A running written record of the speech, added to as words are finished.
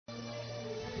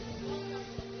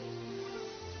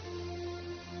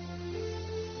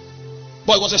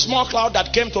But it was a small cloud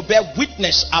that came to bear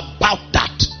witness about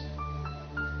that.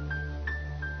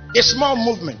 A small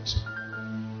movement,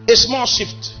 a small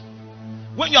shift.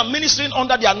 When you are ministering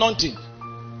under the anointing,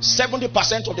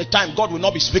 70% of the time God will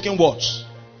not be speaking words.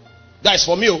 That is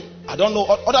for me. I don't know.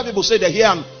 Other people say they hear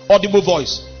an audible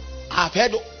voice. I have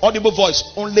heard audible voice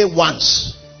only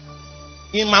once.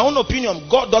 In my own opinion,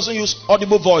 God doesn't use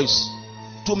audible voice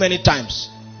too many times.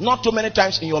 Not too many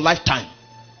times in your lifetime.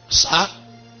 Sir,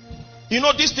 you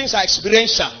know these things are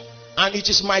experiential. And it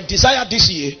is my desire this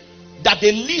year that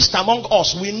the least among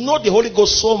us, we know the Holy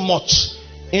Ghost so much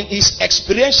in his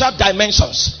experiential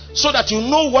dimensions, so that you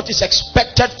know what is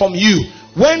expected from you.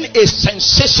 When a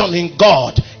sensation in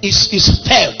God is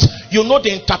felt, you know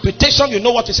the interpretation, you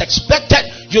know what is expected,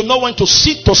 you know when to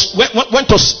sit, when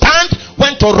to stand,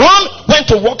 when to run, when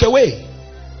to walk away.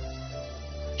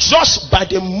 Just by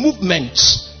the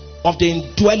movements of the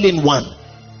indwelling one.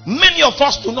 Many of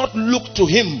us do not look to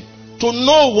him to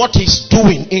know what he's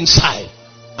doing inside.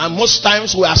 And most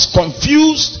times we are as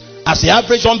confused as the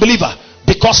average unbeliever,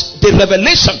 because the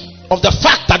revelation of the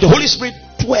fact that the Holy Spirit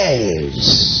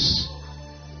dwells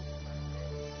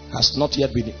has not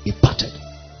yet been imparted.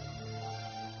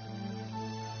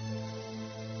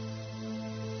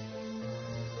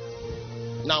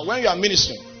 Now when you are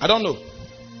ministering, I don't know,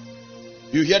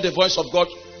 you hear the voice of God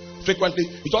frequently,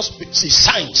 you just see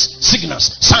signs,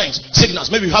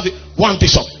 signals. Maybe you have one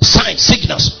vision, signs,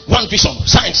 signals, one vision,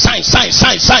 signs.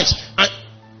 And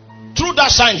through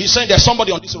that sign, he said there's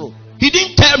somebody on this road. He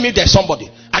didn't tell me there's somebody.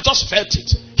 I just felt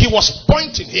it. He was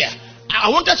pointing here. I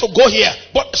wanted to go here,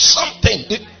 but something.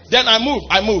 Then I move.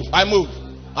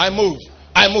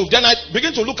 Then I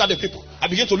begin to look at the people. I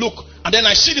begin to look, and then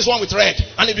I see this one with red,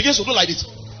 and it begins to do like this.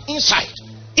 Inside.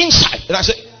 And I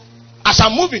say, as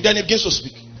I'm moving, then it begins to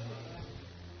speak.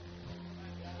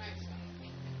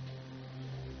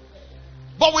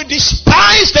 But we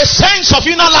despise the sense of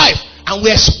inner life, and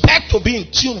we expect to be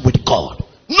in tune with God.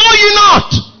 Know ye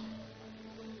not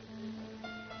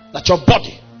that your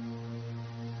body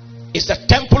is the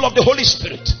temple of the Holy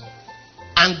Spirit,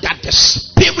 and that the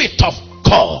Spirit of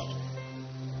God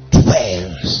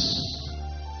dwells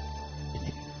in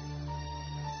you?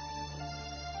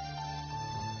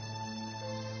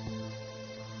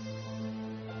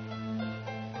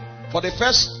 For the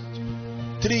first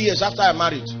 3 years after I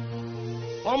married,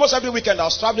 almost every weekend I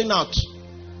was traveling out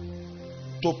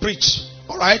to preach.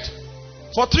 Alright?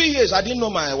 For 3 years I didn't know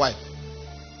my wife.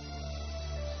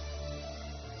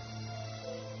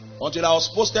 Until I was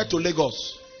posted to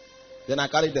Lagos. Then I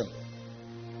carried them.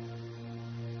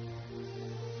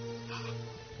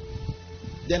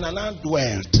 Then I now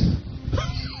dwelled.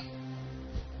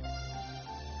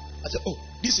 I said, oh,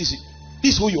 this is it.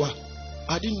 This is who you are.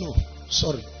 I didn't know.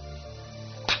 Sorry.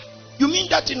 You mean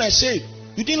that thing I said?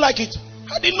 You didn't like it?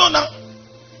 I didn't know now.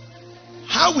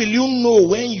 How will you know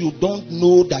when you don't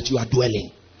know that you are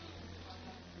dwelling?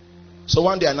 So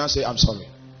one day I now say, I'm sorry.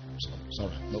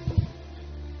 Sorry, no problem.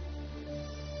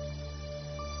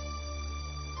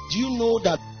 Do you know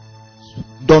that?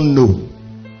 Don't know.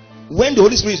 When the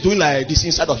Holy Spirit is doing like this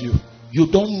inside of you, you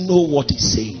don't know what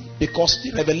he's saying, because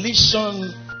the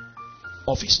revelation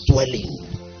of his dwelling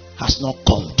has not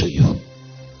come to you.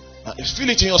 Now, you feel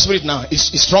it in your spirit now.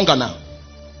 It's stronger now.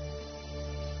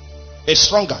 It's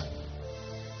stronger.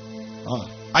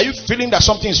 Are you feeling that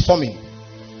something is forming?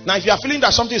 Now, if you are feeling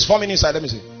that something is forming inside, let me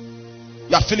see.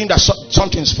 You are feeling that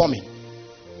something is forming.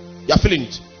 You are feeling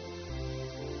it.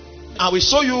 I will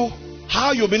show you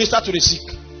how you minister to the sick.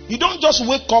 You don't just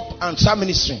wake up and start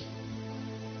ministering.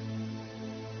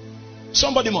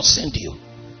 Somebody must send you.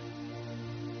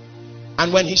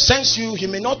 And when he sends you, he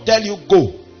may not tell you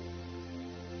go.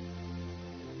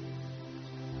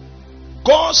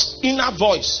 God's inner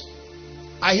voice.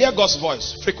 I hear God's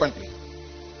voice frequently.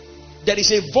 There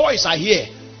is a voice I hear.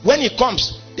 When it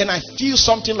comes, then I feel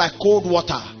something like cold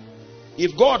water.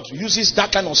 If God uses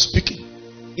that kind of speaking,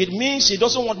 it means he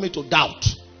doesn't want me to doubt.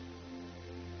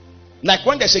 Like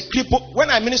when there's a cripple, when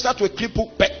I minister to a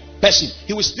crippled person,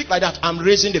 he will speak like that. I'm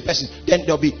raising the person. Then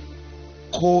there'll be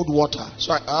cold water.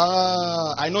 So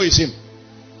I know it's him.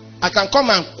 I can come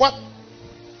and what?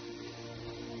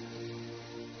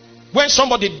 When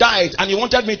somebody died and he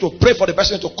wanted me to pray for the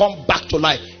person to come back to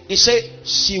life, he said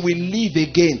she will live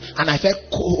again, and I felt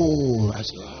cold. I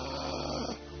said,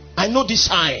 I know this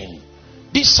sign.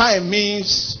 This sign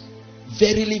means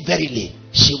verily, verily,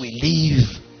 she will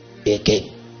live again.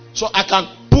 So I can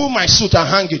pull my suit and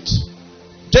hang it.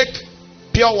 Take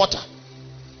pure water.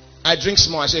 I drink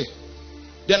small. I say,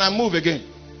 then I move again.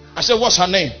 I say, what's her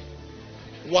name?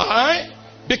 Why?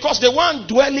 Because the one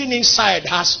dwelling inside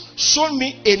has shown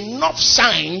me enough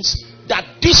signs that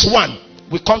this one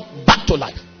will come back to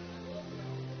life.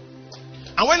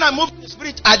 And when I move in the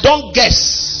spirit, I don't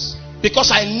guess,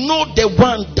 because I know the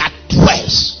one that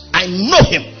dwells. I know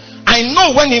him. I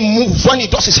know when he moves, when he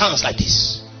does his hands like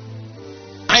this.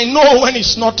 I know when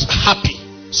he's not happy.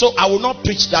 So I will not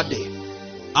preach that day.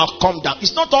 I'll come down.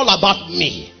 It's not all about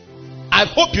me. I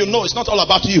hope you know it's not all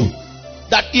about you.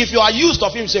 That if you are used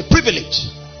of him, it's a privilege.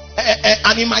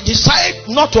 And he might decide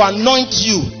not to anoint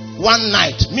you one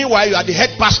night. Meanwhile, you are the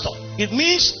head pastor. It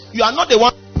means you are not the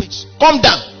one to preach. Come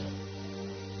down.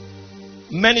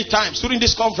 Many times during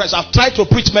this conference, I've tried to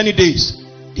preach many days.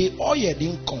 The oil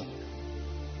didn't come.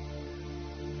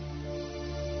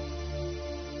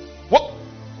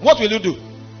 What will you do?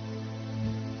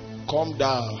 Calm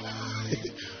down.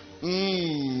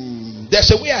 There's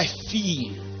a way I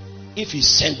feel if he's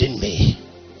sending me.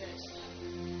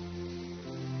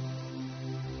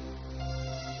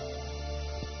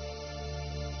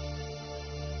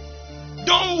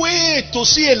 Don't wait to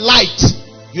see a light.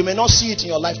 You may not see it in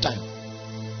your lifetime.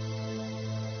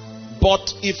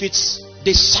 But if it's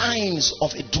the signs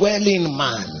of a dwelling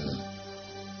man,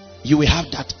 you will have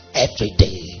that every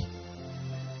day.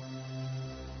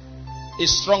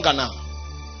 It's stronger now.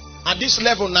 At this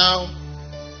level now,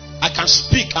 I can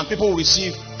speak and people will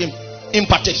receive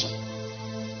impartation.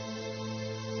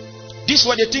 These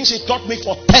were the things he taught me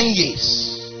for 10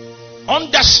 years.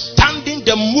 Understanding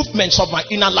the movements of my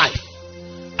inner life.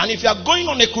 And if you are going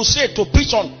on a crusade to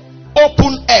preach on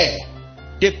open air,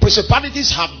 the principalities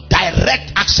have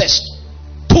direct access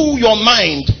to your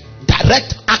mind.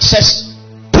 Direct access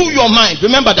to your mind.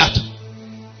 Remember that.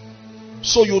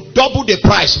 So you double the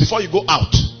price before you go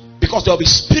out. Because there will be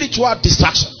spiritual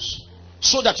distractions.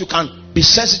 So that you can be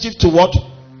sensitive to what?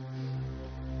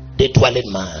 The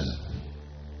dwelling man.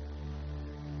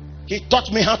 He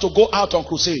taught me how to go out on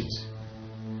crusades.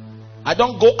 I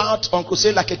don't go out on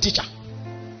crusade like a teacher.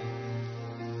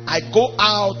 I go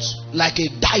out like a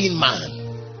dying man.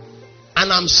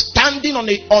 And I'm standing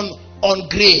on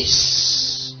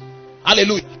grace.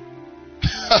 Hallelujah.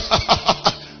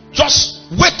 Just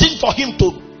waiting for him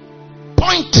to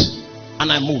point,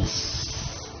 and I move.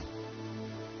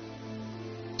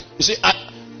 You see,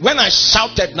 when I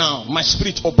shouted now, my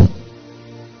spirit opened.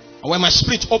 And when my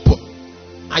spirit opened,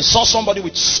 I saw somebody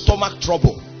with stomach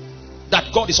trouble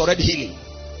that God is already healing.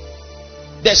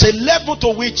 There's a level to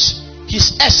which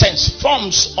his essence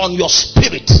forms on your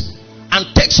spirit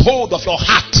and takes hold of your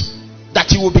heart that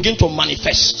he will begin to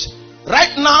manifest.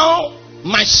 Right now,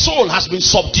 my soul has been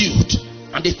subdued,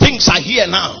 and the things I hear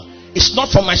now is not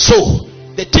from my soul.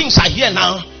 The things I hear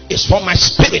now is from my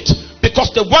spirit,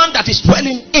 because the one that is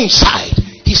dwelling inside,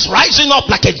 he's rising up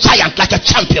like a giant, like a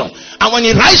champion. And when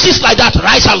he rises like that,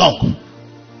 rise along.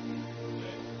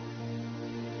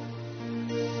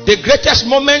 The greatest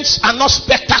moments are not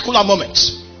spectacular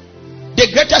moments. The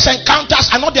greatest encounters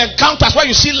are not the encounters where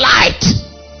you see light.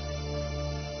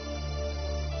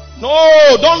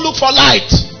 No, don't look for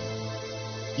light.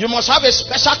 You must have a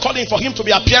special calling for him to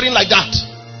be appearing like that.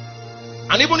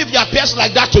 And even if he appears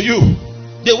like that to you,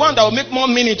 the one that will make more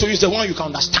meaning to you is the one you can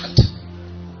understand.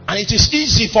 And it is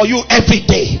easy for you every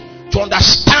day to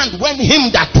understand when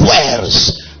him that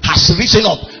dwells has risen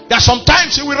up. That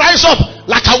sometimes he will rise up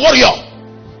like a warrior.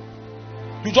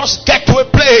 You just get to a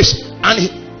place and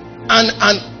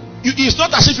it's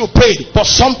not as if you prayed, but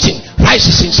something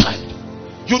rises inside.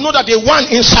 You know that the one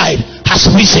inside has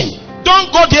risen.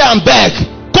 Don't go there and beg.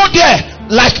 Go there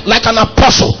like an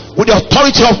apostle with the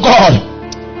authority of God.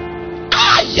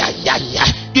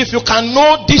 If you can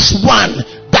know this one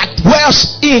that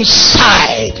dwells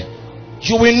inside,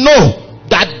 you will know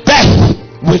that death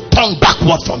will turn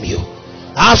backward from you.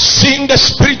 I've seen the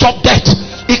spirit of death.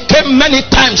 It came many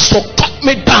times to cut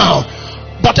me down,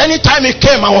 but anytime it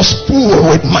came, I was full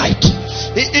with might.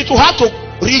 It will have to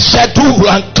reschedule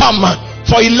and come.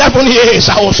 For 11 years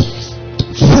I was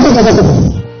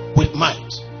full with might.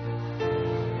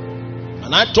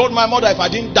 And I told my mother, if I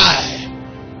didn't die,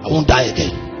 I won't die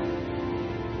again.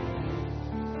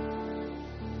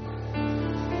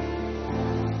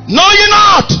 Know ye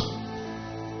not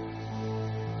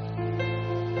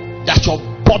that your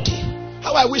body,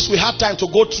 how I wish we had time to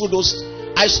go through those.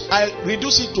 I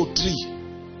reduce it to 3,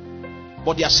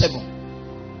 but there are 7.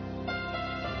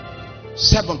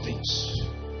 7 things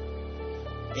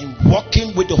in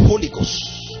walking with the Holy Ghost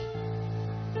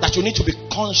that you need to be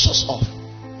conscious of.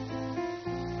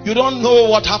 You don't know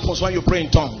what happens when you pray in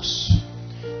tongues.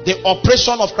 The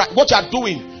operation of Christ, what you are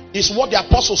doing is what the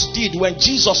apostles did when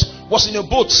Jesus was in a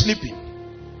boat sleeping.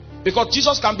 Because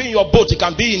Jesus can be in your boat, he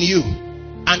can be in you,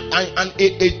 and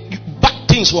bad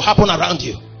things will happen around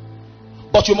you.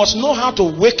 But you must know how to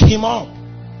wake him up.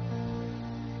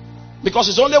 Because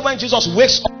it's only when Jesus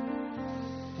wakes up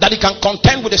that he can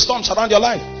contend with the storms around your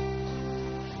life.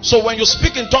 So when you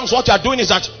speak in tongues, what you are doing is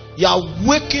that you are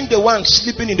waking the one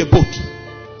sleeping in the boat.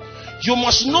 You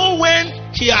must know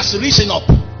when he has risen up,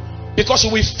 because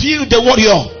you will feel the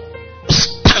warrior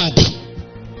standing.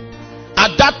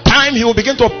 At that time, he will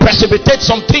begin to precipitate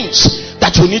some things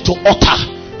that you need to utter,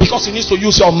 because he needs to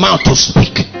use your mouth to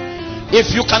speak.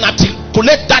 If you can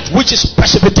articulate that which is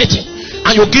precipitating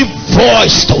and you give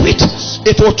voice to it,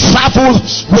 it will travel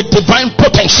with divine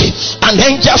potency, and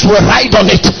angels will ride on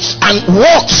it, and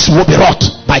works will be wrought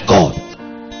by God.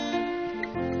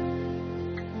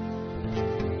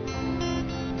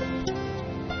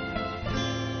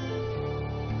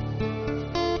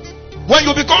 When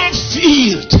you become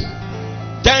filled,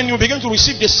 then you begin to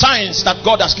receive the signs that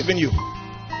God has given you.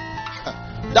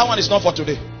 That one is not for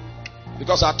today,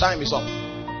 because our time is up.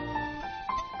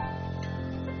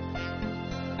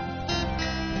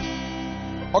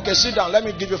 Okay, sit down. Let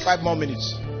me give you 5 more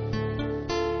minutes.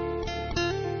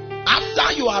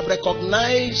 After you have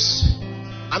recognized,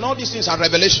 and all these things are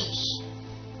revelations,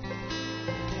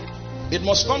 it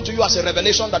must come to you as a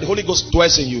revelation that the Holy Ghost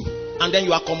dwells in you, and then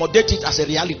you accommodate it as a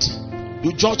reality.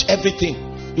 You judge everything.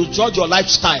 You judge your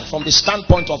lifestyle from the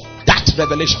standpoint of that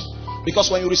revelation.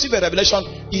 Because when you receive a revelation,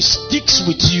 it sticks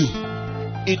with you.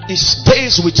 It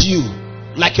stays with you,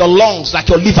 like your lungs, like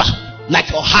your liver, like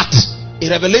your heart. A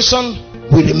revelation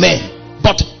will remain,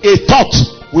 but a thought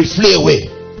will flee away.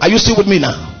 Are you still with me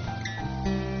now?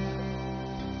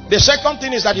 The second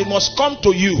thing is that it must come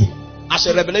to you as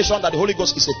a revelation that the Holy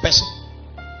Ghost is a person.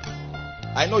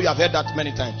 I know you have heard that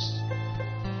many times.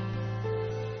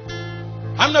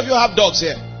 How many of you have dogs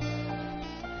here?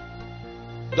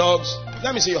 Dogs.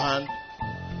 Let me see your hand.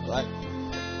 Right.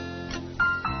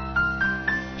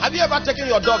 Have you ever taken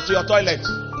your dog to your toilet?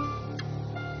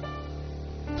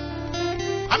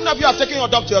 How many of you have taken your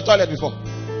dog to your toilet before?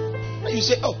 And you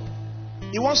say, oh,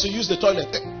 he wants to use the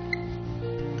toilet.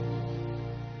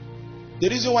 The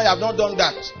reason why I have not done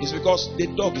that is because the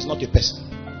dog is not a person.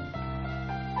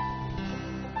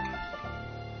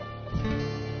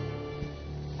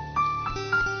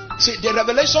 See, the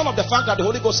revelation of the fact that the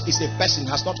Holy Ghost is a person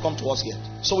has not come to us yet.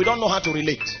 So we don't know how to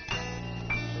relate.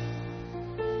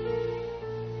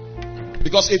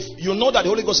 Because if you know that the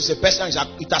Holy Ghost is a person,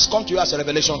 it has come to you as a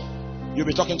revelation, you'll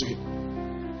be talking to him.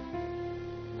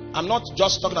 I'm not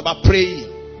just talking about praying.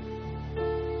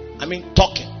 I mean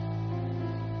talking.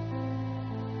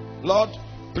 Lord,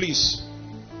 please,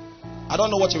 I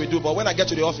don't know what you will do, but when I get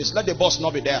to the office, let the boss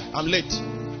not be there. I'm late.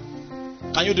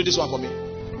 Can you do this one for me?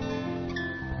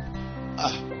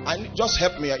 Just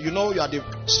help me. You know you are the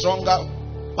stronger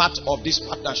part of this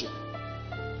partnership,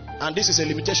 and this is a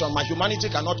limitation. My humanity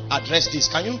cannot address this.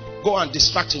 Can you go and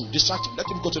distract him? Distract him. Let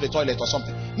him go to the toilet or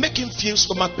something. Make him feel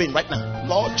stomach pain right now,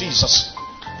 Lord Jesus.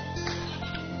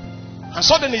 And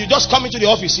suddenly you just come into the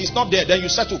office. He's not there. Then you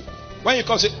settle. When you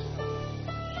come, say,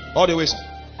 all the way,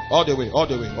 all the way, all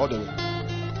the way, all the way.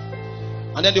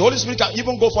 And then the Holy Spirit can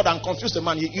even go further and confuse the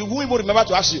man. He won't even remember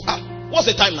to ask you, what's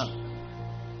the time now?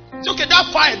 It's okay,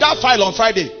 that file on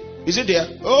Friday, is it there?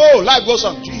 Oh, life goes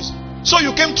on. Jeez. So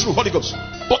you came through, Holy Ghost.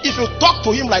 But if you talk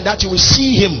to him like that, you will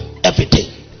see him every day.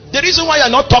 The reason why you are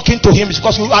not talking to him is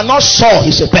because you are not sure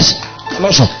he's a person. You are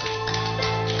not sure.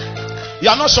 You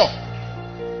are not sure.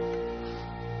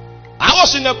 I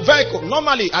was in a vehicle.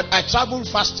 Normally, I travel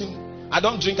fasting. I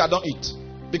don't drink, I don't eat.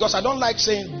 Because I don't like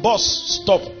saying, boss,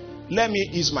 stop. Let me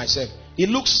ease myself. It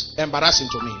looks embarrassing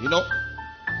to me, you know.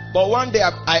 But one day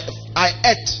I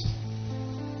ate.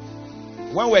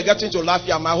 When we were getting to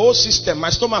Lafayette, my whole system, my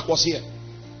stomach was here.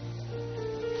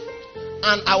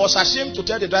 And I was ashamed to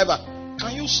tell the driver,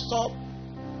 can you stop?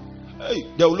 Hey,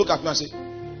 they will look at me and say,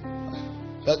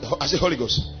 I say, Holy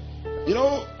Ghost, you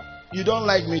know, you don't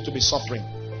like me to be suffering.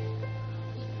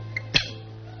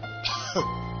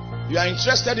 You are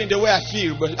interested in the way I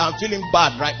feel, but I'm feeling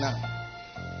bad right now.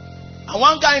 And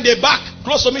one guy in the back,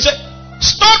 close to me, said,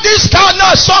 stop this car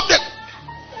now, stop it.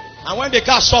 And when the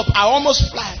car stopped, I almost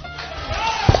fly.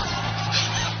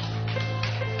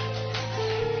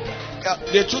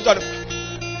 The truth of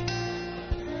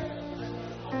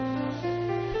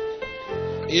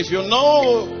if you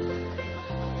know,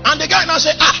 and the guy now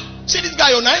say, see this guy,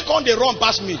 you now can't they run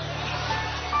past me.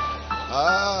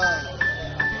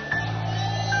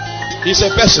 He's a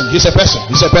person. He's a person.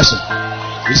 He's a person.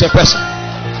 He's a person.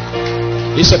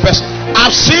 He's a person.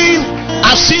 I've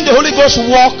seen the Holy Ghost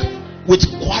walk with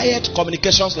quiet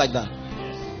communications like that.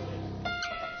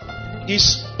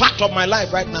 It's part of my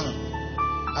life right now.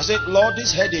 I said, Lord,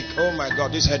 this headache, oh my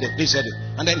God, this headache.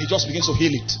 And then he just begins to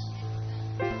heal it.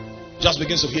 just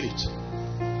begins to heal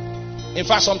it. In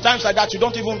fact, sometimes like that, you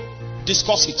don't even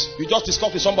discuss it. You just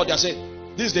discuss with somebody and say,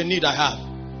 this is the need I have.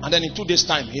 And then in 2 days'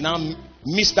 time, he now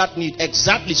meets that need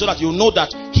exactly, so that you know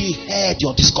that he heard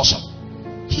your discussion.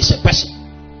 He's a person.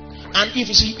 And if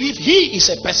he is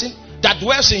a person that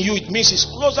dwells in you, it means he's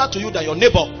closer to you than your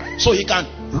neighbor. So he can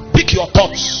pick your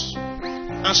thoughts.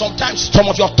 And sometimes some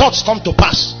of your thoughts come to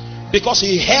pass because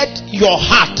he heard your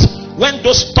heart. When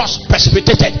those thoughts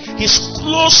precipitated, he's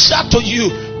closer to you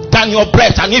than your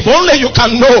breath. And if only you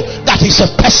can know that he's a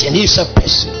person. He's a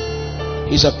person.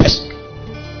 He's a person.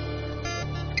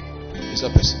 He's a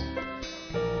person.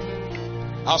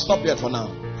 I'll stop here for now.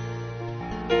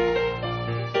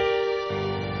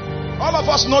 All of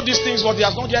us know these things, but they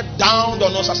have not yet dawned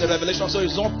on us as a revelation. So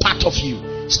it's not part of you.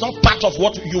 It's not part of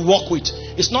what you work with.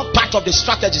 It's not part of the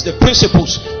strategies, the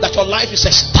principles that your life is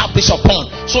established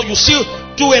upon. So you still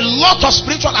do a lot of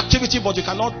spiritual activity, but you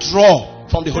cannot draw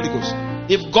from the Holy Ghost.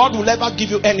 If God will ever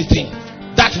give you anything,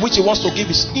 that which he wants to give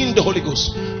is in the Holy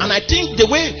Ghost. And I think the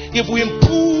way, if we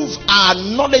improve our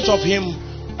knowledge of him,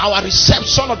 our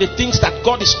reception of the things that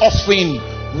God is offering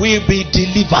will be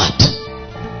delivered.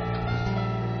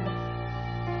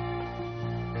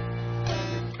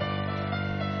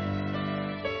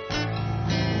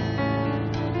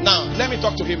 Now, let me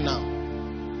talk to him now.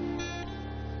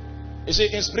 You see,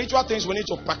 in spiritual things, we need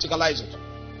to practicalize it.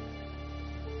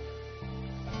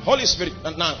 Holy Spirit,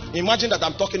 now imagine that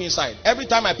I'm talking inside. Every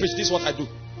time I preach, this is what I do.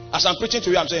 As I'm preaching to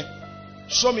you, I'm saying,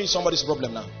 show me somebody's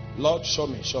problem now. Lord, show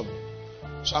me, show me.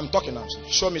 So I'm talking now.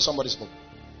 Show me somebody's problem.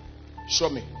 Show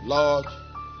me. Lord,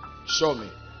 show me.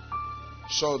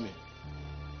 Show me.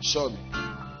 Show me.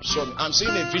 Show me. I'm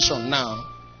seeing a vision now.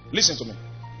 Listen to me.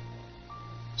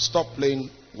 Stop playing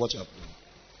what you're playing.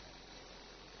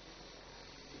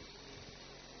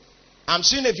 I'm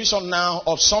seeing a vision now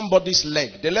of somebody's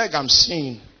leg. The leg I'm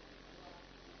seeing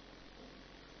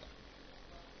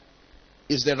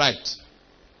is the right.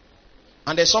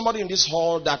 And there's somebody in this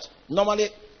hall that normally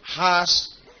has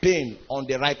pain on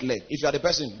the right leg. If you are the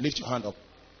person, lift your hand up.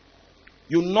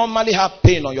 You normally have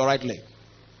pain on your right leg.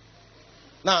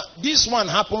 Now, this one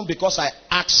happened because I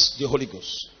asked the Holy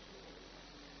Ghost.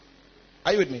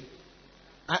 Are you with me?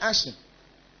 I asked him.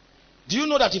 Do you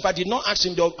know that if I did not ask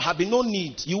him, there would have been no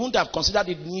need. You wouldn't have considered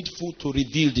it needful to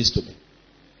reveal this to me.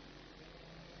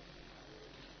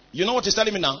 You know what he's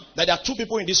telling me now? That there are 2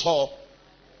 people in this hall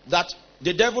that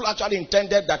the devil actually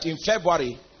intended that in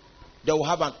February they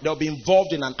will be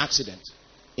involved in an accident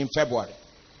in February.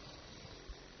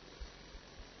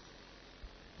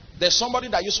 There's somebody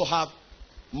that used to have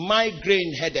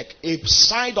migraine headache. A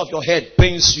side of your head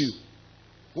pains you.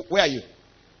 Where are you?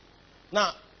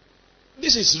 Now,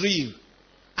 this is real.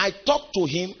 I talk to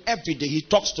him every day. He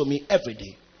talks to me every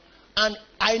day. And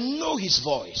I know his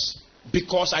voice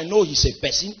because I know he's a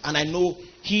person and I know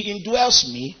he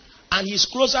indwells me and he's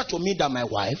closer to me than my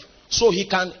wife. So he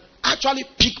can actually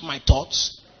pick my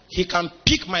thoughts. He can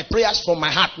pick my prayers from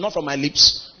my heart, not from my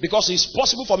lips. Because it's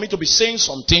possible for me to be saying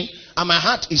something and my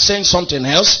heart is saying something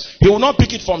else. He will not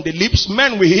pick it from the lips.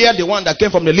 Men will hear the one that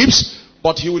came from the lips,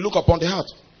 but he will look upon the heart.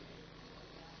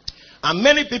 And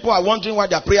many people are wondering why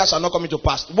their prayers are not coming to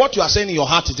pass. What you are saying in your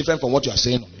heart is different from what you are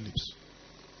saying on the lips.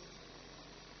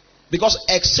 Because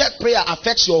except prayer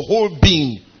affects your whole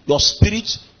being, your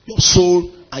spirit, your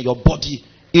soul, and your body,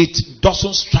 it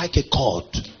doesn't strike a chord.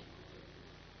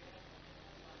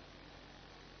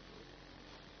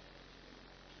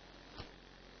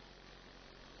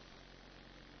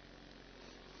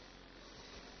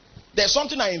 There's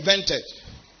something I invented.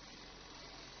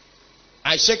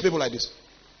 I shake people like this.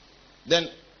 Then,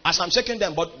 as I'm shaking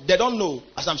them, but they don't know,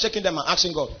 as I'm shaking them, I'm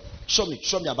asking God, show me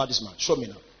about this man. Show me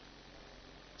now.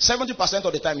 70%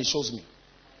 of the time, he shows me.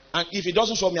 And if he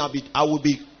doesn't show me, I will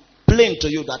be plain to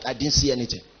you that I didn't see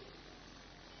anything.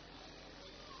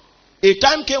 A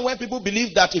time came when people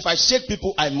believed that if I shake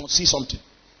people, I must see something.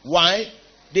 Why?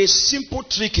 The simple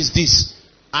trick is this.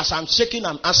 As I'm shaking,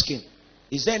 I'm asking,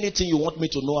 is there anything you want me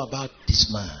to know about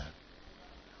this man?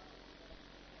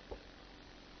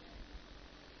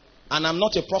 And I'm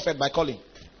not a prophet by calling.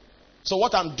 So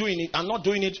what I'm doing, I'm not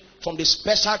doing it from the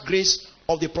special grace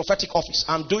of the prophetic office.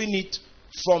 I'm doing it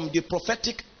from the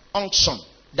prophetic unction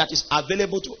that is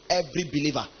available to every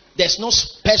believer. There's no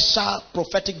special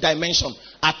prophetic dimension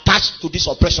attached to this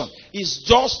operation. It's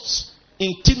just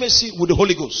intimacy with the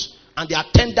Holy Ghost and the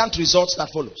attendant results that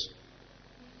follows.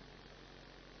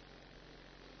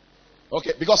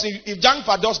 Okay, because if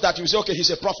Jangfa does that, you say, okay, he's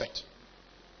a prophet.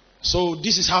 So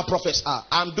this is how prophets are.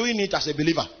 I'm doing it as a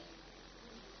believer.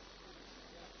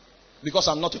 Because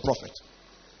I'm not a prophet.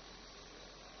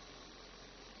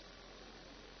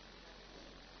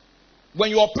 When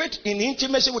you operate in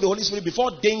intimacy with the Holy Spirit,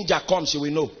 before danger comes, you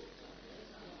will know.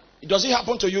 Does it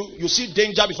happen to you? You see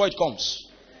danger before it comes.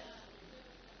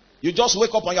 You just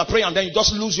wake up and you're praying and then you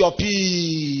just lose your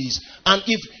peace. And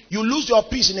if you lose your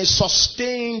peace in a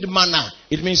sustained manner,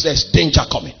 it means there's danger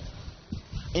coming.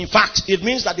 In fact, it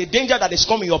means that the danger that is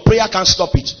coming, your prayer can't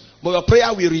stop it. But your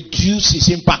prayer will reduce its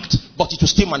impact, but it will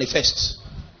still manifest.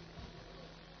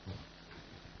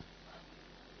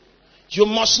 You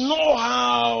must know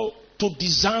how to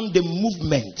discern the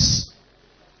movements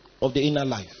of the inner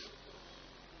life.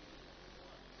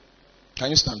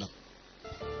 Can you stand up?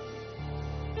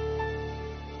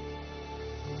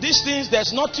 These things,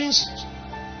 there's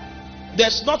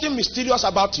nothing mysterious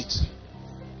about it.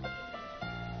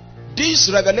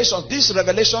 These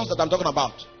revelations that I'm talking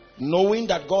about, knowing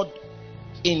that God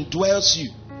indwells you,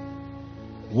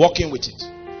 walking with it.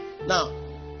 Now,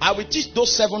 I will teach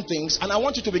those 7 things, and I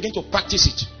want you to begin to practice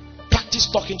it. Practice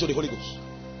talking to the Holy Ghost.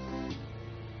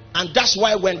 And that's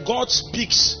why when God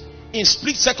speaks in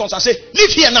split seconds, I say,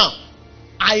 "Live here now."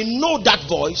 I know that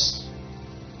voice,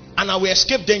 and I will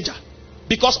escape danger.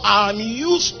 Because I'm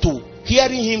used to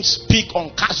hearing him speak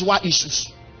on casual issues.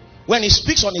 When he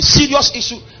speaks on a serious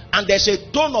issue and there's a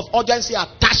tone of urgency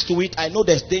attached to it, I know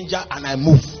there's danger and I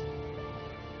move.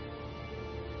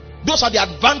 Those are the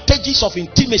advantages of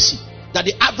intimacy that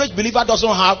the average believer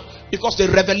doesn't have, because the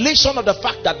revelation of the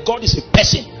fact that God is a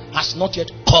person has not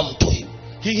yet come to him.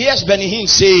 He hears Benny Hinn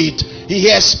say it. He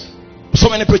hears so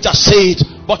many preachers say it,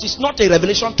 but it's not a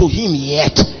revelation to him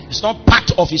yet. It's not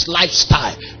part of his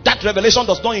lifestyle. That revelation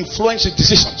does not influence his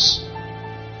decisions.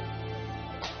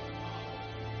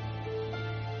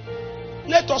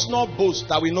 Let us not boast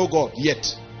that we know God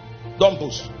yet. Don't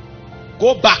boast.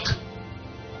 Go back.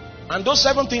 And those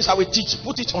 7 things I will teach,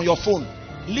 put it on your phone.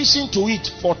 Listen to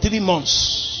it for 3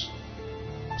 months.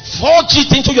 Forge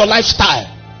it into your lifestyle.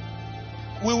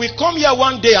 We will come here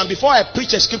one day, and before I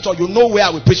preach a scripture, you know where I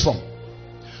will preach from.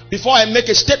 Before I make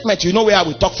a statement, you know where I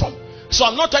will talk from. So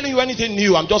I'm not telling you anything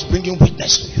new. I'm just bringing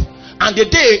witness to you. And the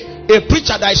day a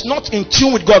preacher that is not in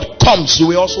tune with God comes, you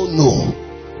will also know.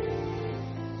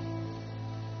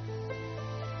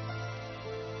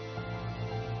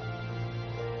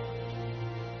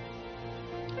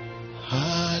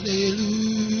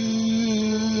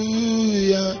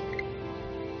 Hallelujah.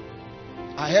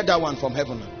 I heard that one from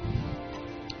heaven.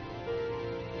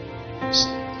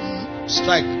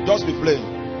 Strike, just be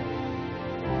playing.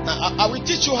 Now, I will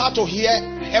teach you how to hear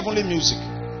heavenly music.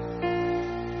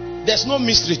 There's no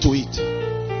mystery to it.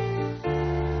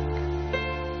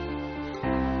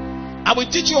 I will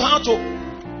teach you how to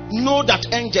know that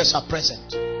angels are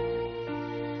present.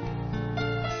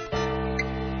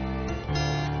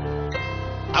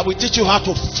 I will teach you how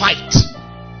to fight.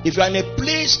 If you are in a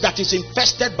place that is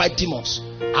infested by demons,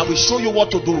 I will show you what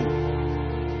to do.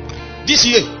 This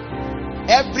year,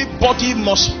 everybody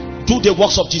must do the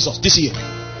works of Jesus. This year.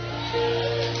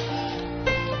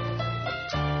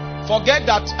 Forget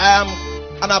that I am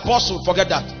an apostle. Forget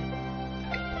that.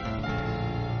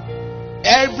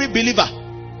 Every believer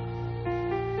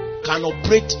can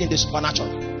operate in the supernatural.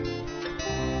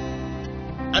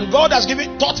 And God has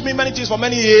taught me many things for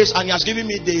many years, and he has given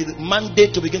me the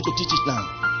mandate to begin to teach it now.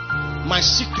 My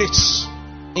secrets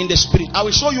in the spirit. I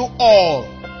will show you all,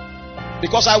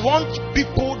 because I want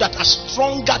people that are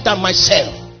stronger than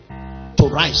myself to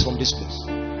rise from this place,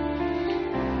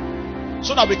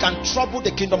 so that we can trouble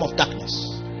the kingdom of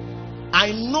darkness.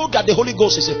 I know that the Holy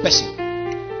Ghost is a person.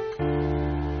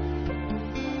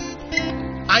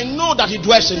 I know that he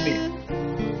dwells in me.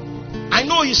 I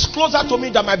know he's closer to me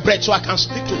than my breath, so I can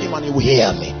speak to him and he will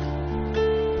hear me.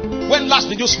 When last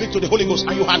did you speak to the Holy Ghost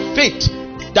and you had faith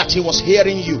that he was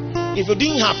hearing you? If you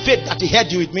didn't have faith that he heard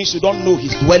you, it means you don't know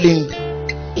he's dwelling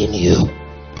in you.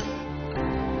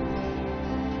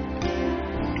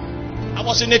 I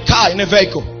was in a car, in a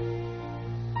vehicle,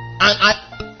 and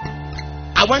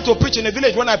I went to preach in a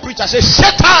village. When I preached, I said,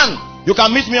 "Satan, you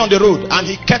can meet me on the road." And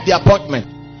he kept the appointment.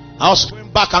 I was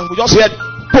going back and we just heard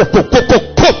pop, pop, pop,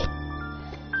 pop, pop.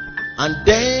 And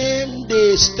then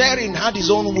the steering had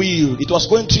his own wheel. It was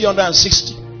going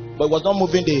 360, but it was not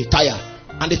moving the tire.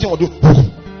 And the thing would do,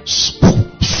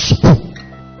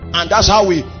 and that's how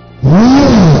we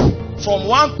from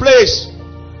one place.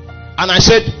 And I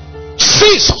said,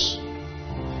 "Jesus,"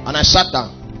 and I sat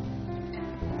down.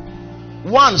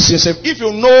 Once, if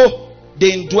you know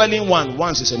the indwelling one,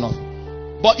 once is enough.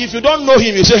 But if you don't know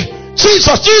him, you say,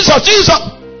 "Jesus, Jesus, Jesus."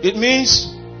 It means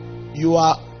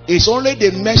it's only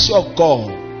the mercy of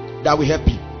God that will help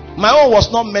you. My own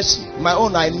was not mercy. My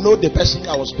own, I know the person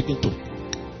I was speaking to.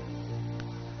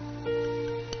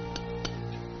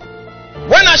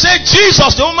 When I say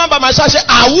Jesus, the woman by my side said,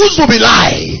 I would to be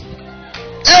lie.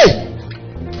 Hey,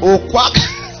 oh quack.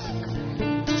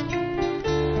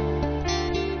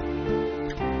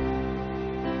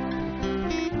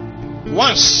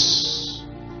 Once,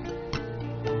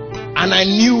 and I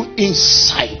knew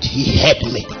inside he heard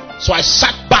me. So I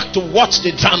sat back to watch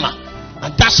the drama,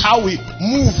 and that's how we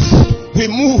moved. We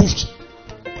moved.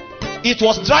 It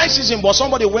was dry season, but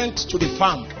somebody went to the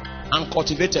farm and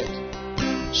cultivated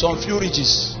some few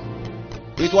ridges.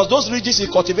 It was those ridges he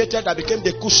cultivated that became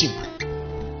the cushion.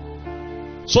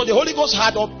 So the Holy Ghost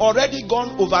had already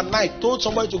gone overnight, told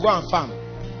somebody to go and farm.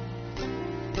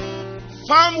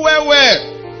 Farm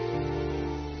well.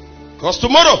 Because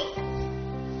tomorrow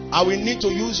I will need to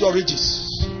use your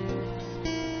ridges.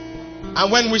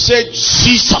 And when we said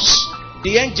Jesus,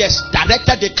 the angels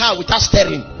directed the car without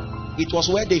steering. It was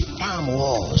where the farm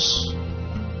was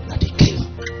that he came.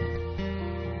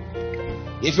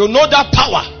 If you know that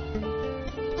power,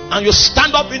 and you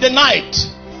stand up in the night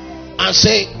and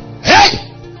say, hey,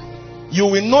 you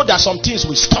will know that some things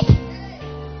will stop.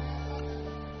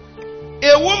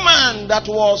 A woman that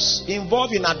was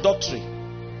involved in adultery,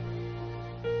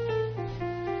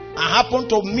 I happened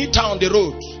to meet her on the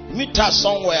road, meet her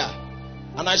somewhere,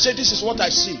 and I said, this is what I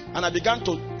see. And I began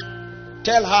to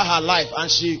tell her her life,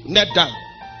 and she knelt down.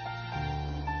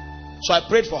 So I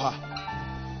prayed for her.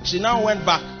 She now went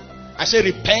back. I said,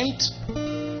 repent,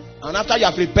 and after you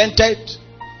have repented,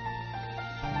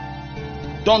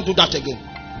 don't do that again.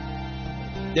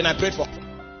 Then I prayed for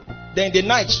her. Then in the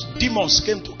night, demons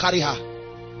came to carry her.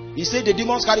 He said the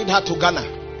demons carried her to Ghana.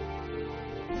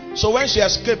 So when she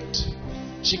escaped,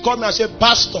 she called me and said,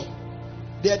 Pastor,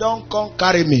 they don't come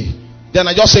carry me. Then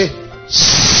I just say,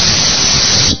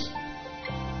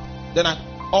 then I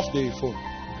off the phone.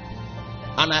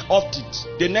 And I offed it.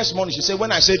 The next morning she said,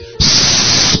 when I said,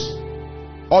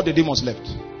 all the demons left.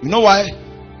 You know why?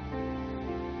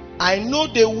 I know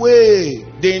the way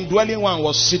the indwelling one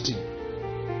was sitting.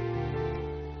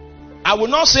 I will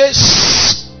not say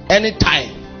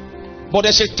anytime, but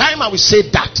there's a time I will say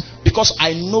that because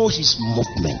I know his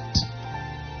movement.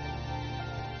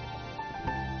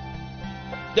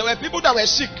 There were people that were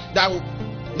sick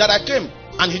that I came,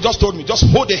 and he just told me, just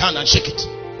hold the hand and shake it.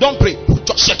 Don't pray,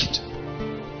 just shake it.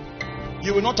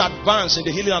 You will not advance in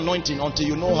the healing anointing until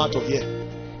you know how to hear.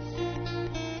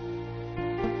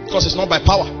 Because it's not by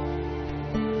power,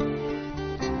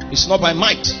 it's not by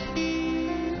might,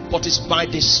 but it's by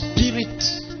the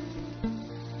Spirit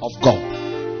of God.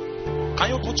 Can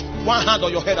you put one hand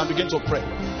on your head and begin to pray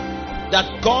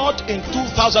that God in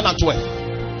 2012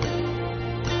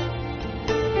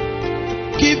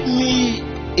 give me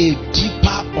a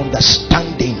deeper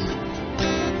understanding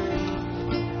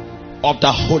of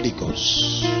the Holy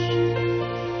Ghost.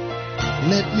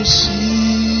 Let me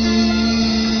see.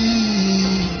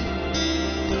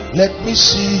 Let me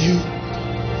see you.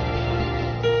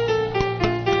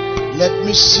 Let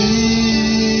me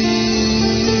see.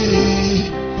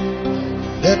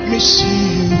 Let me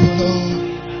see you, Lord.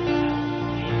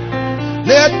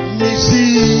 Let me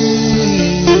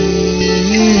see.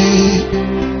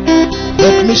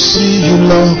 Let me see you,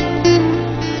 Lord.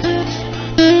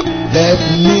 Let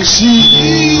me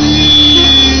see.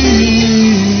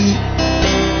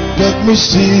 Let me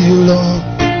see you, Lord.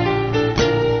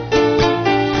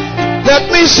 Let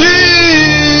me see.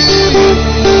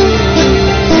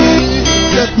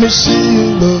 Let me see you,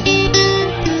 Lord.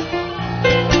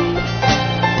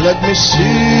 Let me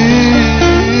see.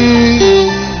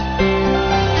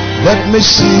 Let me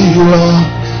see you,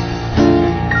 Lord.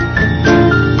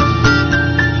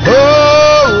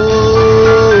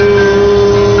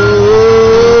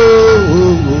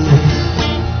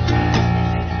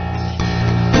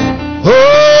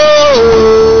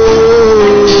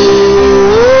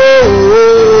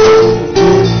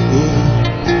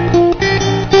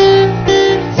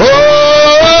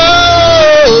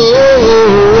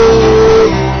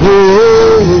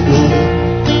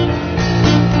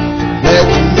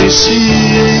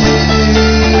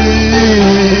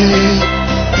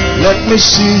 Let me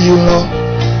see you, Lord.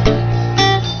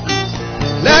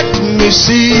 Let me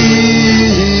see.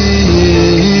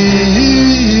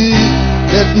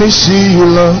 Let me see you,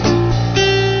 Lord.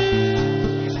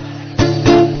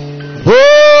 Oh,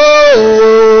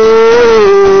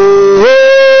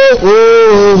 oh,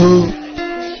 oh.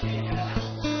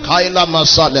 Kaila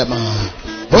Masalema.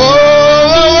 Oh,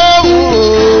 oh,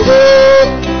 oh,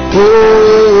 oh,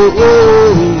 oh.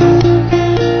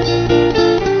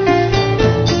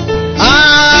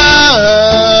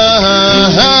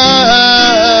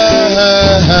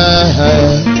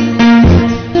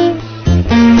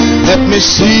 Let me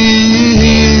see.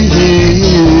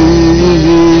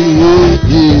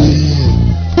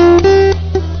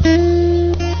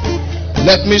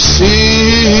 Let me see.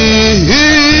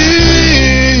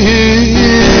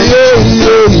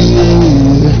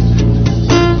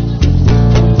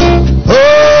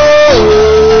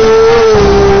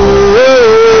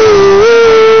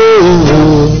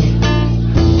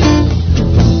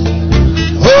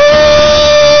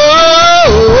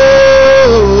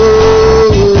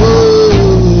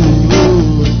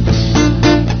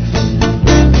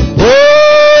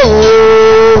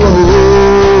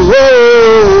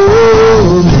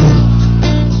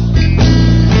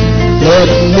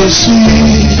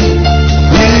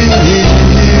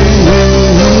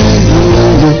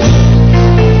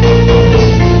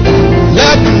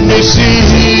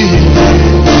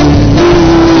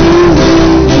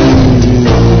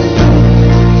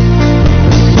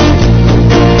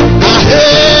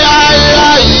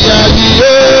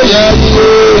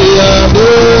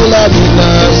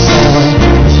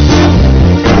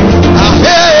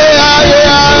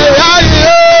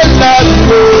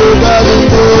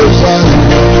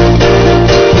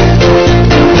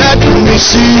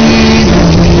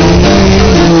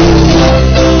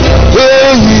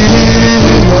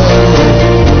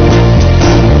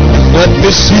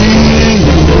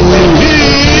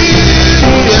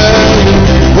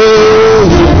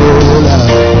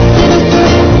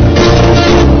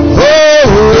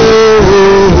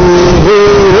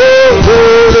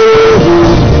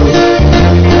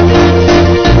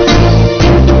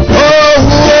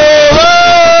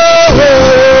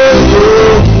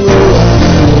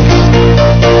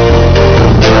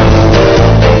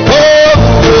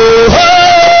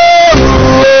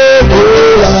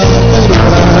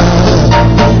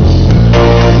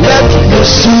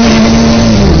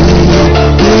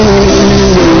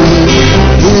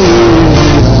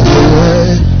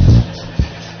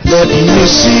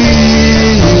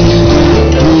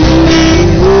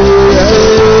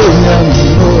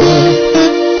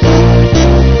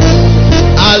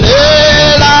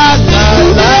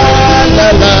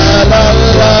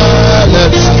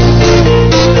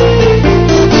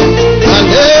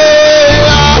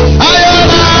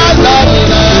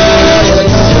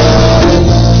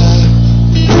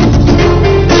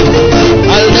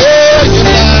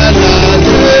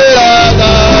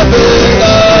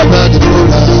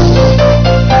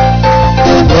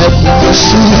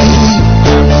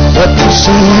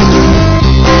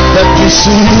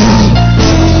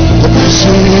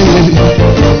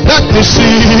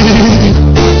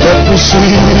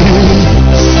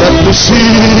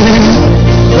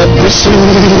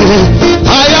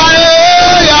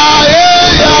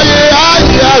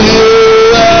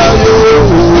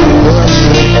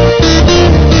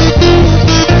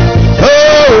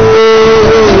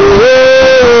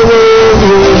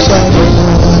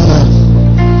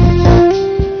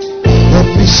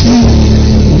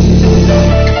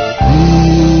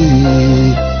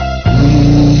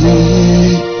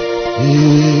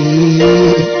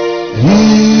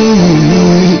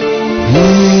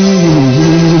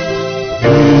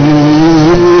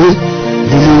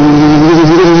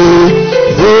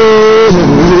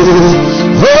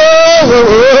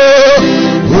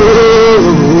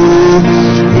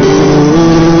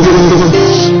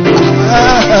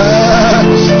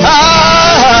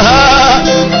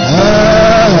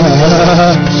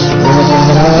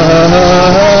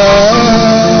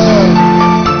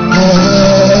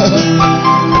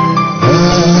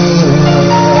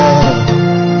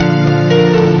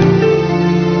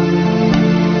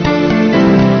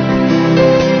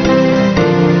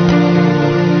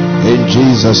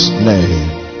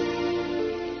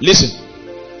 Listen.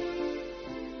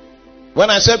 When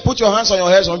I said put your hands on your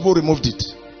head, some people removed it.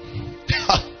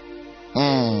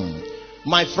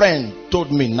 My friend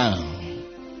told me now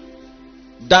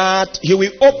that he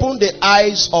will open the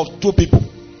eyes of two people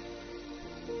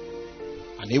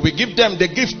and he will give them the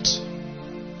gift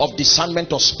of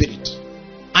discernment of spirit.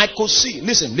 I could see.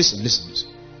 Listen.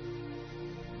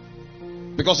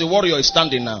 Because the warrior is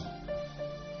standing now.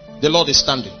 The Lord is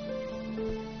standing.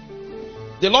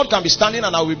 The Lord can be standing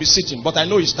and I will be sitting, but I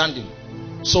know he's standing.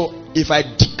 So if I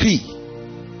decree,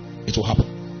 it will happen.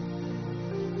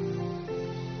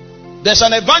 There's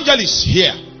an evangelist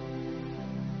here.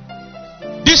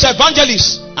 This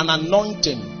evangelist, an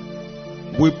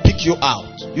anointing will pick you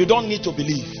out. You don't need to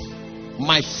believe.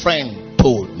 My friend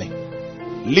told me.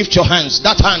 Lift your hands.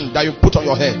 That hand that you put on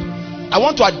your head. I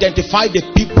want to identify the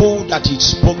people that he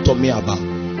spoke to me about.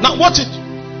 Now watch it.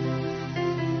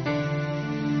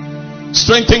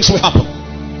 Strange things will happen.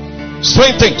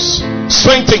 Strange things.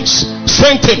 Strange things.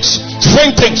 Strange things.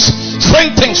 Strange things.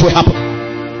 Strange things will happen.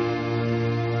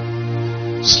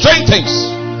 Strange things.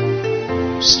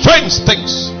 Strange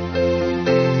things.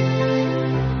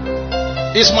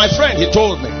 It's my friend, he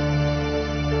told me.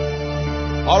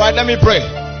 All right, let me pray.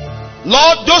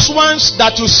 Lord, those ones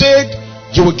that you said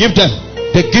you will give them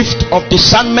the gift of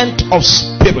discernment of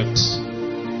spirits.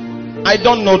 I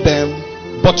don't know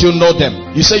them, but you know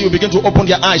them. You say you begin to open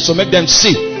their eyes to make them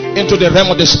see into the realm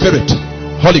of the spirit.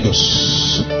 Holy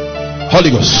Ghost,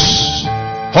 Holy Ghost,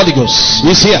 Holy Ghost.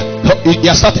 He's here. He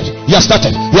has started. He has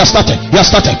started. He has started. He has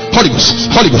started. Holy Ghost,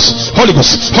 Holy Ghost, Holy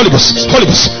Ghost, Holy Ghost, Holy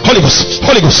Ghost, Holy Ghost,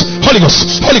 Holy Ghost,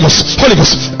 Holy Ghost, Holy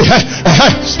Ghost, Holy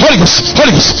Ghost, Holy Ghost,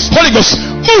 Holy Ghost, Holy Ghost.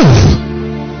 Move.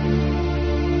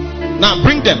 Now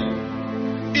bring them.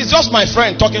 It's just my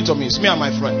friend talking to me. It's me and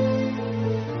my friend.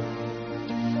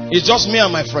 It's just me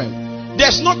and my friend.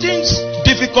 There's nothing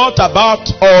difficult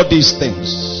about all these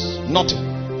things. Nothing.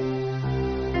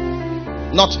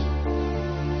 Nothing.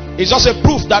 It's just a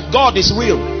proof that God is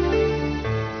real.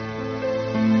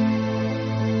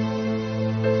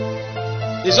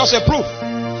 It's just a proof.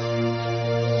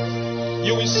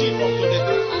 You will see from today.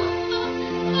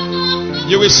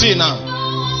 You will see now.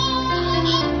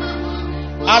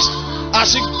 As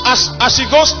she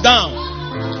goes down,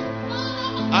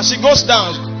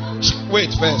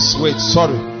 wait first, wait,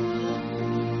 sorry.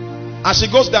 As she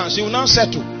goes down, she will now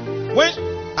settle. When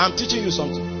I'm teaching you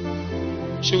something,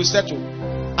 she will settle.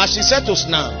 As she settles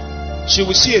now, she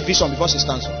will see a vision before she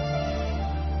stands up.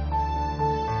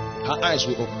 Her eyes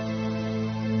will open.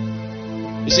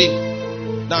 You see,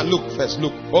 now look first,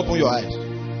 look, open your eyes.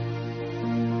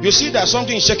 You see that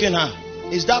something is shaking her.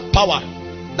 Is that power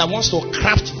that wants to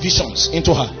craft visions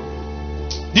into her?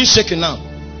 This shaking now.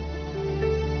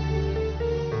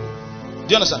 Do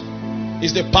you understand?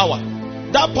 It's the power.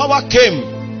 That power came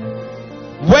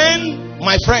when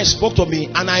my friend spoke to me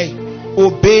and I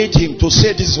obeyed him to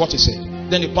say this is what he said.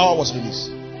 Then the power was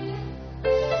released.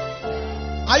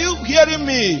 Are you hearing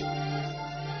me?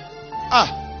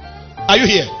 Are you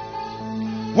here?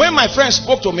 When my friend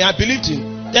spoke to me, I believed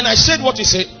him. Then I said what he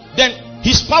said. Then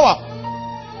his power.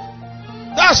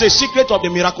 That's the secret of the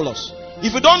miraculous.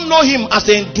 If you don't know him as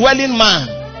the indwelling man,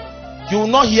 you will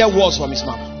not hear words from his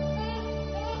mouth.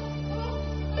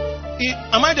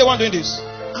 Am I the one doing this?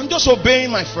 I'm just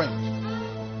obeying my friend.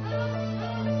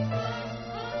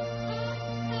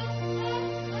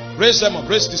 Raise them up.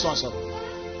 Raise this one up.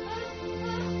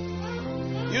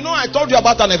 You know, I told you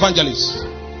about an evangelist.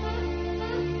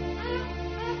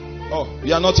 Oh,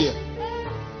 you are not here.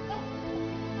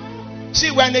 See,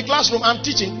 we're in a classroom. I'm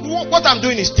teaching. What I'm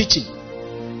doing is teaching.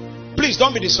 Please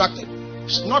don't be distracted.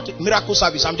 It's not miracle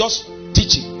service. I'm just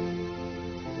teaching.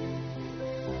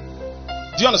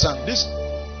 Do you understand this?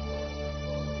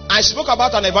 I spoke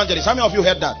about an evangelist. How many of you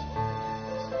heard that?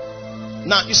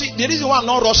 Now, you see, the reason why I'm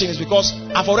not rushing is because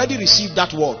I've already received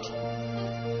that word.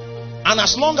 And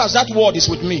as long as that word is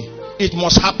with me, it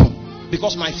must happen.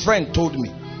 Because my friend told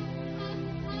me.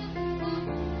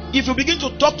 If you begin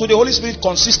to talk to the Holy Spirit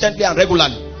consistently and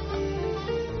regularly,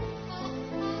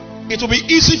 it will be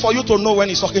easy for you to know when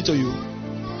he's talking to you.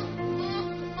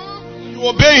 You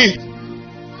obey it,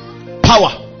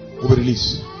 power will be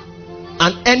released.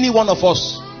 And any one of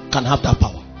us can have that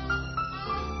power.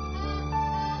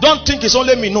 Don't think it's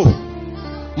only me. No.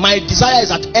 My desire is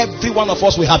that every one of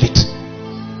us will have it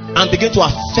and begin to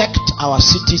affect our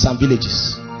cities and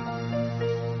villages.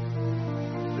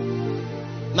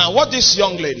 Now, what this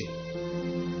young lady,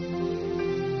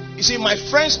 you see, my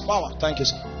friend's power. Thank you,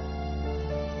 sir.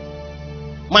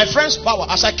 My friend's power.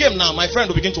 As I came now, my friend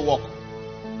will begin to walk.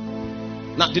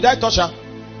 Now, did I touch her?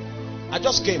 I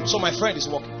just came, so my friend is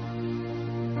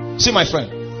walking. See my friend.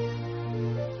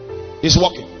 He's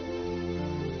walking.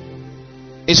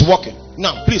 He's walking.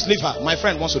 Now, please leave her. My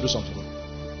friend wants to do something.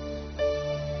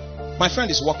 My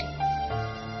friend is walking.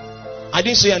 I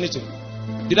didn't say anything.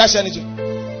 Did I say anything?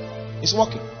 He's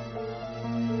walking.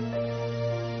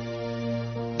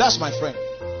 That's my friend.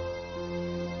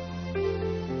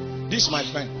 This is my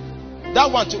friend.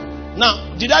 That one too.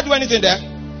 Now, did I do anything there?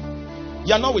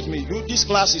 You are not with me. This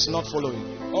class is not following.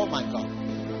 Oh my God.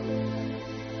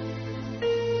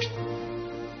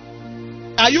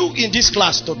 Are you in this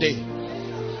class today?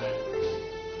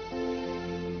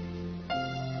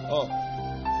 Oh.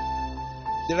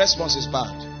 The response is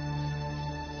bad.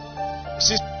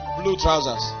 See, blue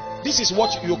trousers. This is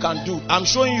what you can do. I'm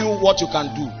showing you what you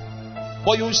can do.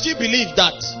 But you still believe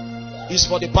that is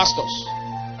for the pastors.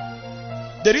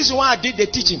 The reason why I did the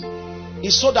teaching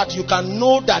is so that you can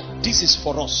know that this is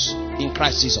for us in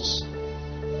Christ Jesus.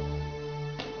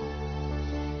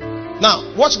 Now,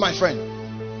 watch my friend.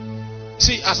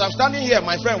 See, as I'm standing here,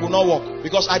 my friend will not walk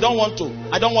because I don't want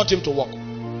him to walk.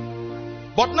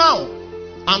 But now,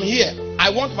 I'm here.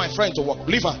 I want my friend to walk.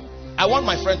 Leave her. I want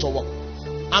my friend to walk.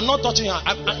 I'm not touching her.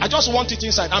 I just want it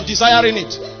inside. I'm desiring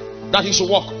it. That he should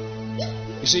walk.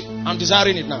 You see, I'm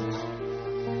desiring it now.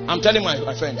 I'm telling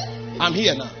my friend, I'm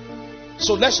here now.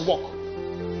 So let's walk.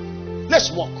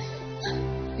 Let's walk.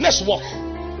 Let's walk.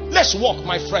 Let's walk,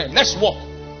 my friend. Let's walk.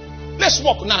 Let's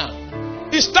walk now.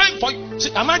 It's time for you.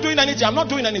 See, am I doing anything? I'm not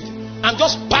doing anything. I'm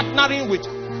just partnering with.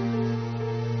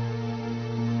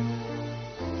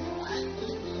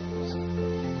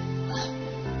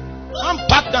 I'm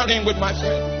partnering with my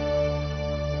friend.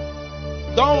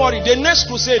 Don't worry. The next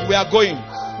crusade we are going,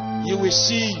 you will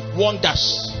see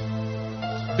wonders.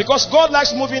 Because God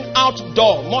likes moving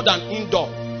outdoor more than indoor.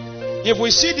 If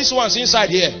we see these ones inside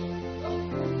here,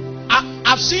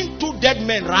 I've seen 2 dead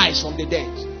men rise from the dead.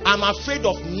 I'm afraid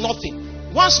of nothing.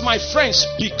 Once my friend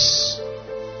speaks,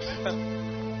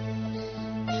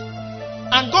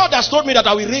 and God has told me that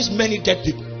I will raise many dead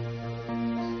people.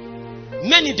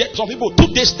 Many dead. Some people 2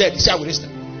 days dead. He said I will raise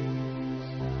them.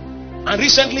 And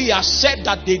recently he has said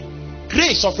that the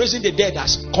grace of raising the dead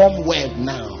has come well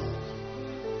now.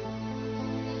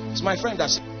 It's my friend that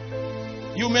said,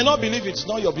 you may not believe it's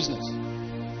not your business.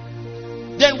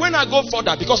 Then when I go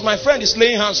further, because my friend is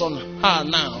laying hands on her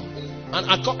now, and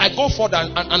I go further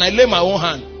and I lay my own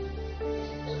hand,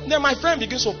 then my friend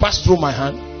begins to pass through my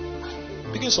hand.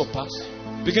 Begins to pass.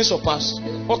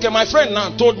 Okay, my friend now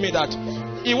told me that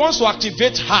he wants to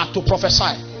activate her to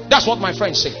prophesy. That's what my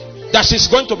friend said. That she's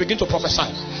going to begin to prophesy.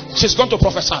 She's going to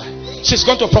prophesy. She's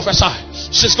going to prophesy.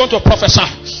 She's going to prophesy.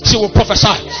 She will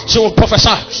prophesy. She will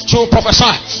prophesy. She will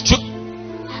prophesy.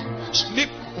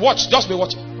 Watch. Just be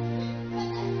watching.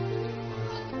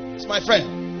 It's my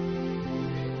friend.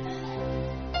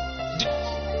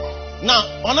 Now,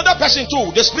 another person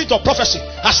too, the spirit of prophecy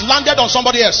has landed on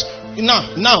somebody else. Now.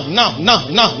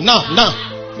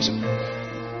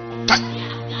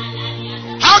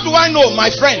 How do I know my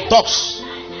friend talks?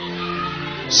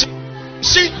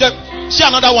 See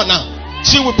another one now.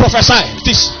 She will prophesy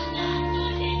this.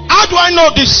 How do I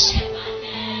know this?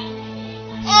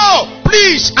 Oh,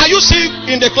 please, are you still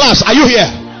in the class? Are you here?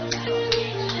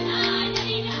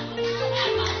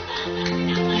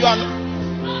 You are not.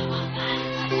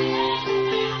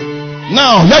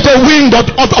 Now let the wind of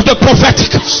the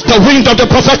prophetic,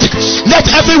 let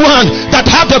everyone that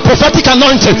have the prophetic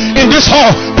anointing in this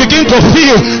hall begin to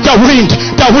feel the wind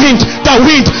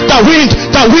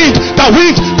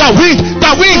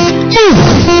move.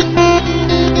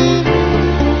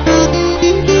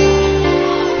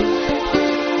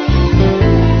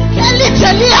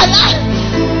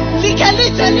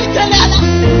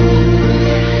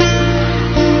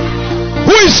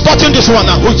 Who is touching this one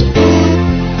now?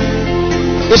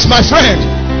 It's my friend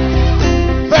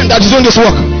that is doing this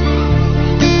work.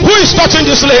 Who is touching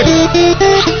this lady?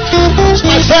 It's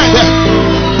my friend here.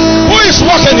 Who is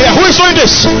working here? Who is doing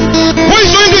this? Who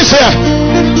is doing this here?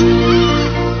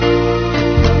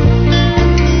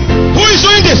 Who is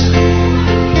doing this?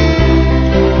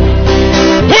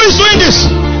 Who is doing this?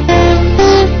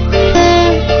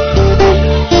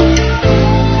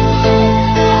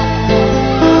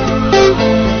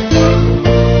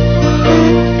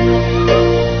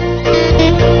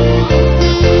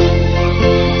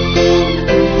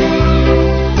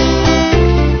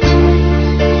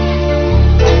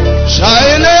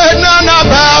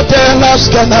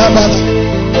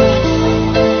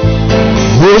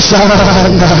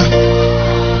 Hosanna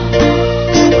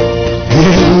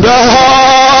in the highest.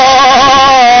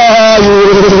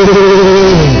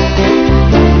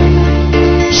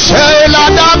 Sheila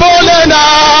Dabolena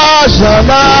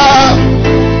Zama.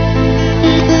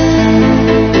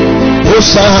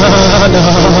 Hosanna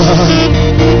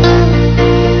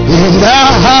in the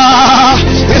highest.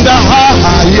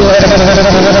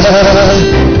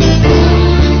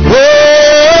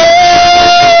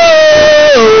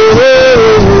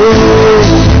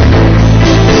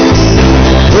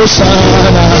 Hosanna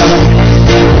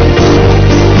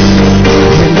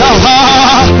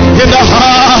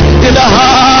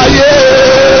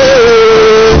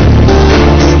in the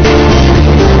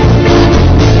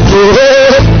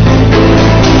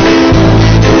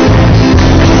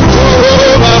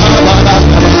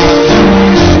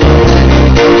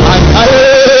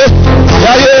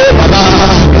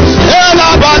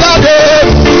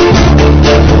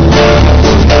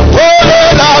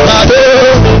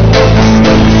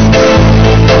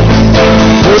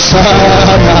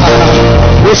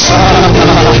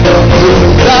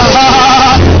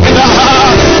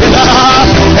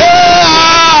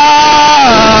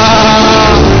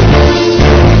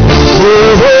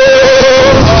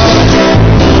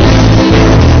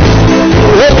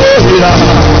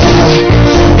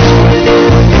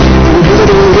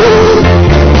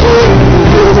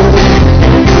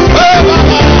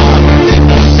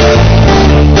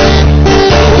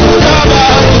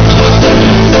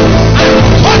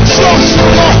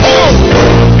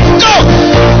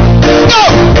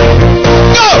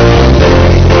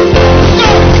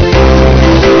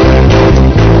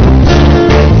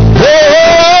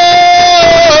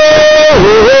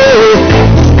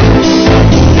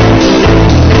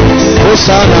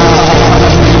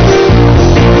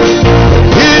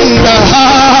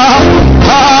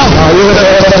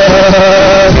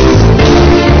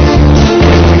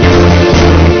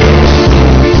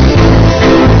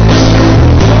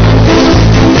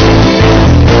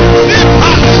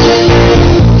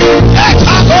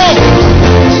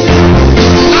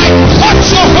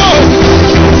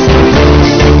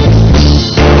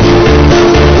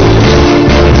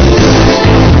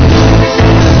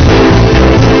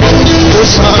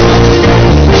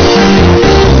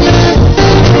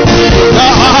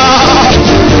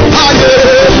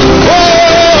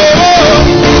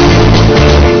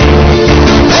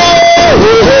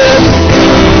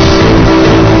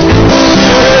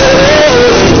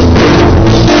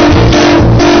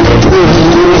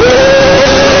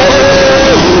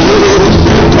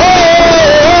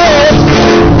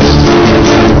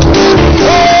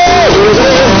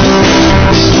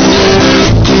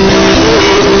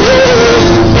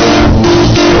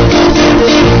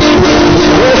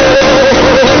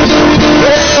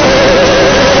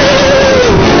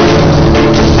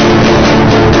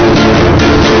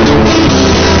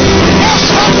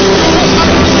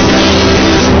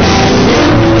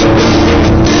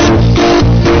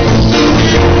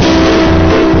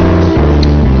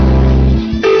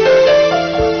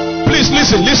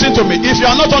you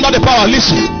are not under the power,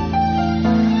 listen.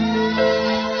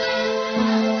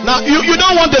 Now, you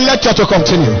don't want the lecture to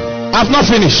continue. I've not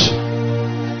finished.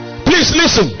 Please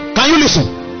listen. Can you listen?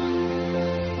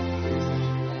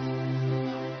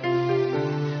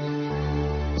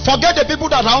 Forget the people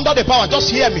that are under the power.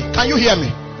 Just hear me. Can you hear me?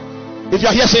 If you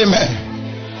are here, say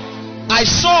amen. I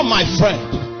saw my friend.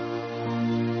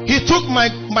 He took my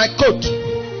coat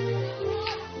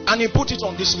and he put it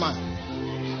on this man.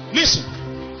 Listen.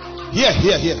 Here.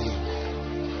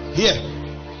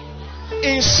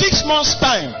 In 6 months'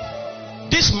 time,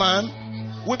 this man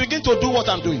will begin to do what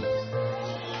I'm doing.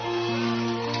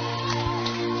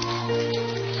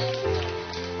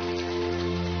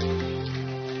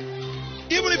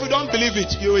 Even if you don't believe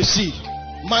it, you will see.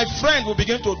 My friend will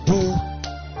begin to do.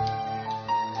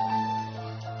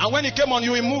 And when he came on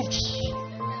you, he moved.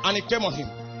 And it came on him.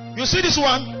 You see this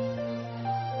one?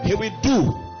 He will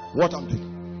do what I'm doing.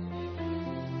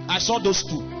 I saw those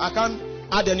two. I can't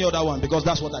add any other one because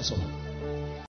that's what I saw.